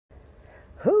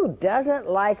Who doesn't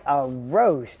like a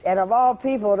roast? And of all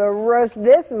people to roast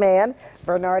this man,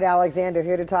 Vernard Alexander,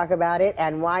 here to talk about it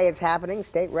and why it's happening,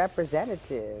 State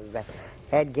Representative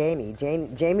Ed Gainey.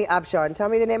 Jamie Upshaw, tell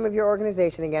me the name of your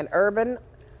organization again.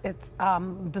 It's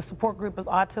the support group is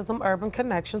Autism Urban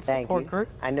Connection Support Group.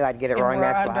 I knew I'd get it wrong.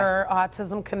 That's why. We're under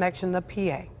Autism Connection, the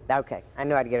PA. Okay, I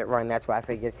knew I'd get it wrong. That's why I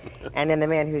figured. And then the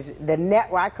man who's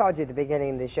I called you at the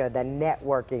beginning of the show, the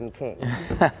networking king.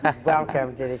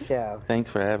 Welcome to the show. Thanks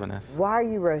for having us. Why are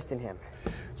you roasting him?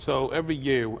 So every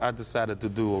year I decided to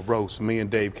do a roast, me and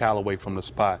Dave Calloway from The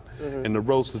Spot. And the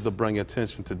roast is to bring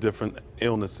attention to different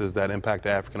illnesses that impact the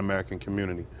African American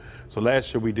community. So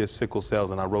last year we did sickle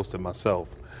cells and I roasted myself.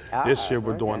 This year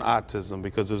we're doing autism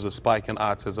because there's a spike in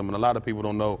autism and a lot of people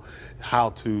don't know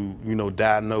how to,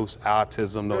 diagnose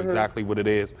autism, know exactly what it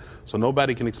is. So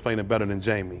nobody can explain it better than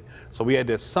Jamie. So we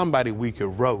had somebody we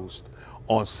could roast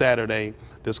on Saturday,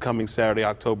 this coming Saturday,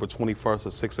 October 21st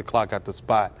at 6 o'clock at The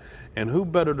Spot. And who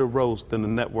better to roast than the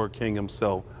network king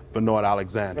himself, Vernard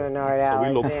Alexander. So we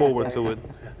look forward to it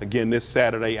again this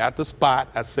Saturday at The Spot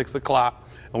at 6 o'clock.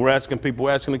 And we're asking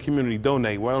the community to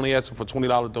donate. We're only asking for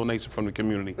 $20 donation from the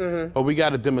community. But we got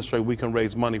to demonstrate we can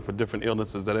raise money for different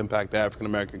illnesses that impact the African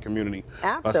American community.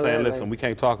 By saying, listen, we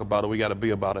can't talk about it, we got to be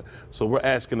about it. So we're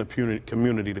asking the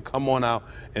community to come on out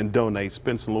and donate,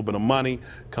 spend some little bit of money,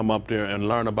 come up there and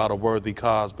learn about a worthy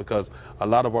cause because a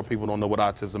lot of our people don't know what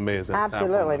autism is.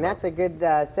 Absolutely, and that's a good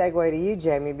segue to you,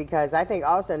 Jamie, because I think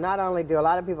also not only do a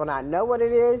lot of people not know what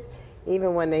it is,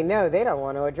 even when they know, they don't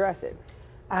want to address it.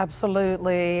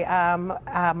 Absolutely.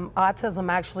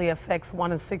 Autism actually affects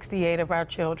 1 in 68 of our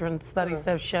children, studies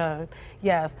have shown.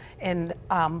 Yes, and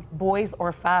boys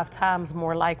are 5 times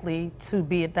more likely to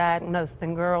be diagnosed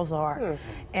than girls are.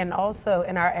 And also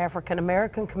in our African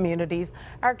American communities,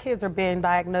 our kids are being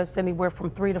diagnosed anywhere from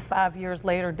 3 to 5 years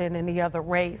later than any other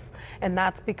race. And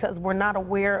that's because we're not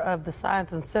aware of the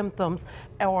signs and symptoms,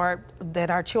 or that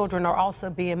our children are also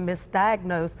being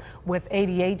misdiagnosed with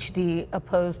ADHD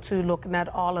opposed to looking at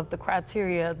all of the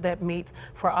criteria that meet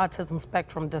for autism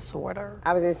spectrum disorder.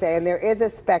 I was going to say, and there is a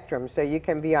spectrum, so you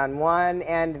can be on one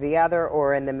end, the other,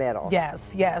 or in the middle.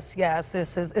 Yes, yes, yes.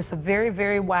 It's a very,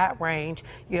 very wide range.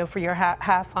 You have for your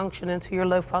high functioning to your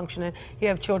low functioning. You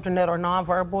have children that are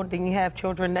nonverbal, then you have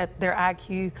children that their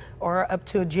IQ are up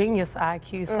to a genius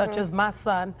IQ, such as my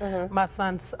son. My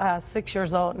son's 6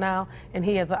 years old now, and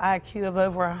he has an IQ of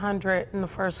over 100 in the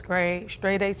first grade,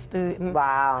 straight A student.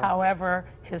 Wow. However,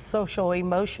 his social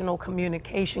emotional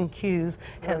communication cues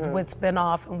has what's been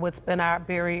off and what's been our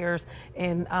barriers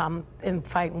in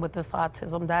fighting with this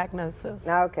autism diagnosis.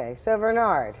 Okay, so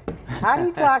Vernard, how do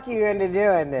you talk you into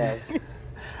doing this?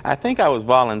 I think I was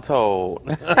voluntold.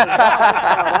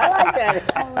 I like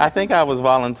that. I think I was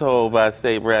voluntold by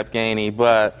State Rep Gainey,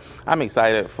 but I'm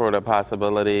excited for the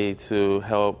possibility to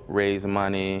help raise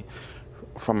money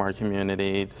from our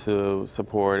community to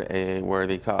support a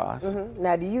worthy cause.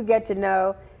 Now, do you get to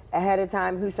know ahead of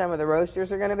time who some of the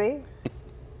roasters are going to be?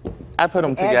 I put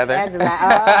them together. Oh, okay,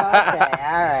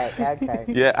 all right, okay.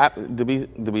 Yeah,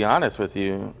 to be honest with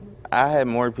you, I had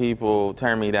more people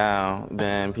turn me down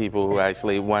than people who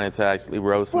actually wanted to actually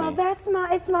roast me. Well,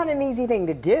 it's not an easy thing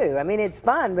to do. I mean, it's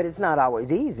fun, but it's not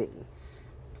always easy.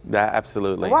 That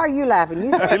absolutely. Why are you laughing? You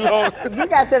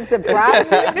got some surprises?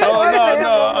 No.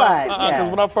 Because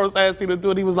when I first asked him to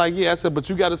do it, he was like, yeah. I said, but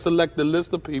you got to select the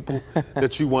list of people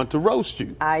that you want to roast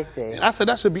you. I see. And I said,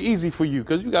 that should be easy for you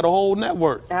because you got a whole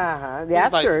network. Yeah,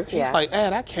 that's true. He's like,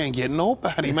 Ed, I can't get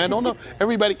nobody, man. Don't know.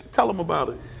 Everybody, tell them about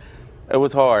it. It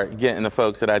was hard getting the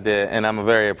folks that I did, and I'm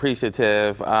very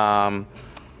appreciative. They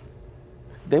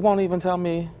won't even tell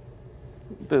me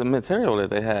the material that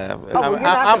they have.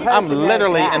 I'm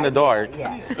literally in the dark.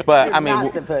 But I mean,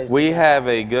 we have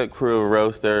a good crew of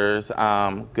roasters,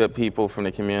 good people from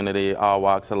the community, all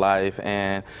walks of life,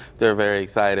 and they're very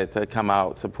excited to come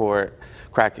out, support,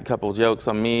 crack a couple jokes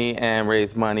on me, and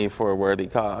raise money for a worthy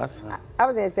cause. I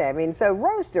was going to say, I mean, so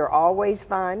roasts are always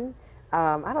fun.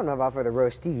 I don't know about for the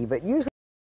roastee, but usually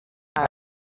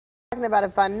talking about a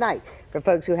fun night. For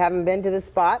folks who haven't been to The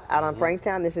Spot out on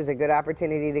Frankstown, this is a good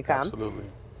opportunity to come. Absolutely.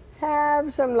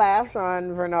 Have some laughs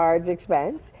on Vernard's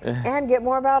expense and get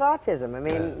more about autism. I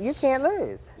mean, you can't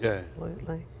lose. Yeah.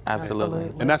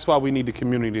 Absolutely. And that's why we need the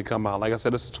community to come out. Like I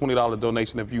said, it's a $20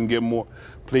 donation. If you can give more,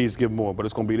 please give more. But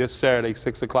it's going to be this Saturday,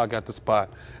 6 o'clock at The Spot.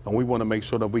 And we want to make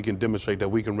sure that we can demonstrate that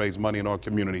we can raise money in our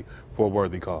community for a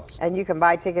worthy cause. And you can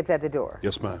buy tickets at the door.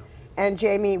 Yes, ma'am. And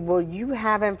Jamie, will you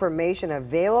have information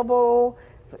available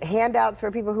handouts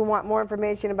for people who want more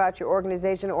information about your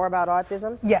organization or about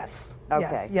autism? Yes.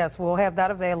 Okay. Yes, we'll have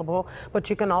that available. But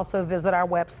you can also visit our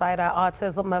website at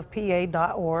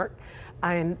autismofpa.org.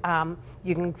 And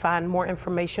you can find more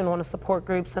information on the support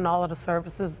groups and all of the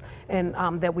services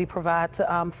that we provide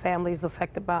to families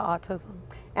affected by autism.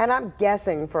 And I'm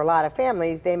guessing for a lot of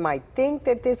families, they might think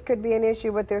that this could be an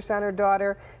issue with their son or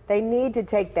daughter. They need to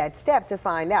take that step to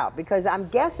find out, because I'm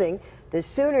guessing the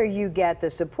sooner you get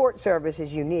the support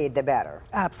services you need, the better.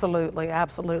 Absolutely,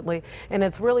 absolutely. And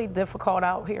it's really difficult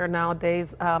out here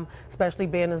nowadays, especially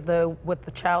being as though with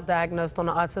the child diagnosed on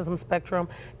the autism spectrum,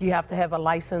 you have to have a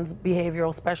licensed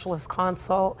behavioral specialist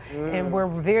consult. And we're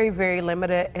very, very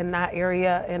limited in that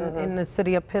area in the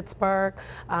city of Pittsburgh.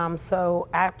 So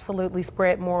absolutely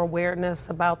spread more awareness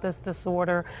about this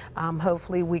disorder.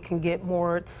 Hopefully we can get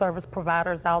more service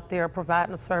providers out there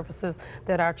providing the services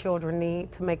that our children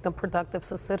need to make them productive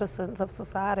citizens of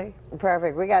society.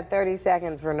 Perfect. We got 30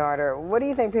 seconds, Vernard. What do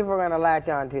you think people are going to latch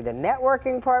on to? The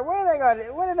networking part? What are they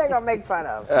going to make fun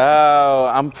of?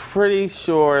 Oh, I'm pretty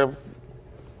sure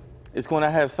it's going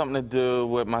to have something to do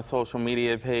with my social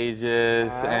media pages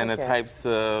and the types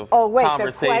of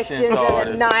conversation the questions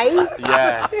starters. of the night?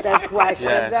 Yes. The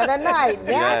questions of the night.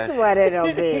 That's what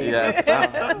it'll be. Yes.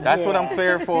 That's what I'm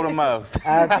fearful the most.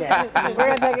 Okay. We're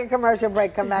going to take a commercial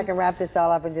break, come back and wrap this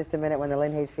all up in just a minute when the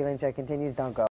Lynn Hayes Feeling Show continues. Don't go.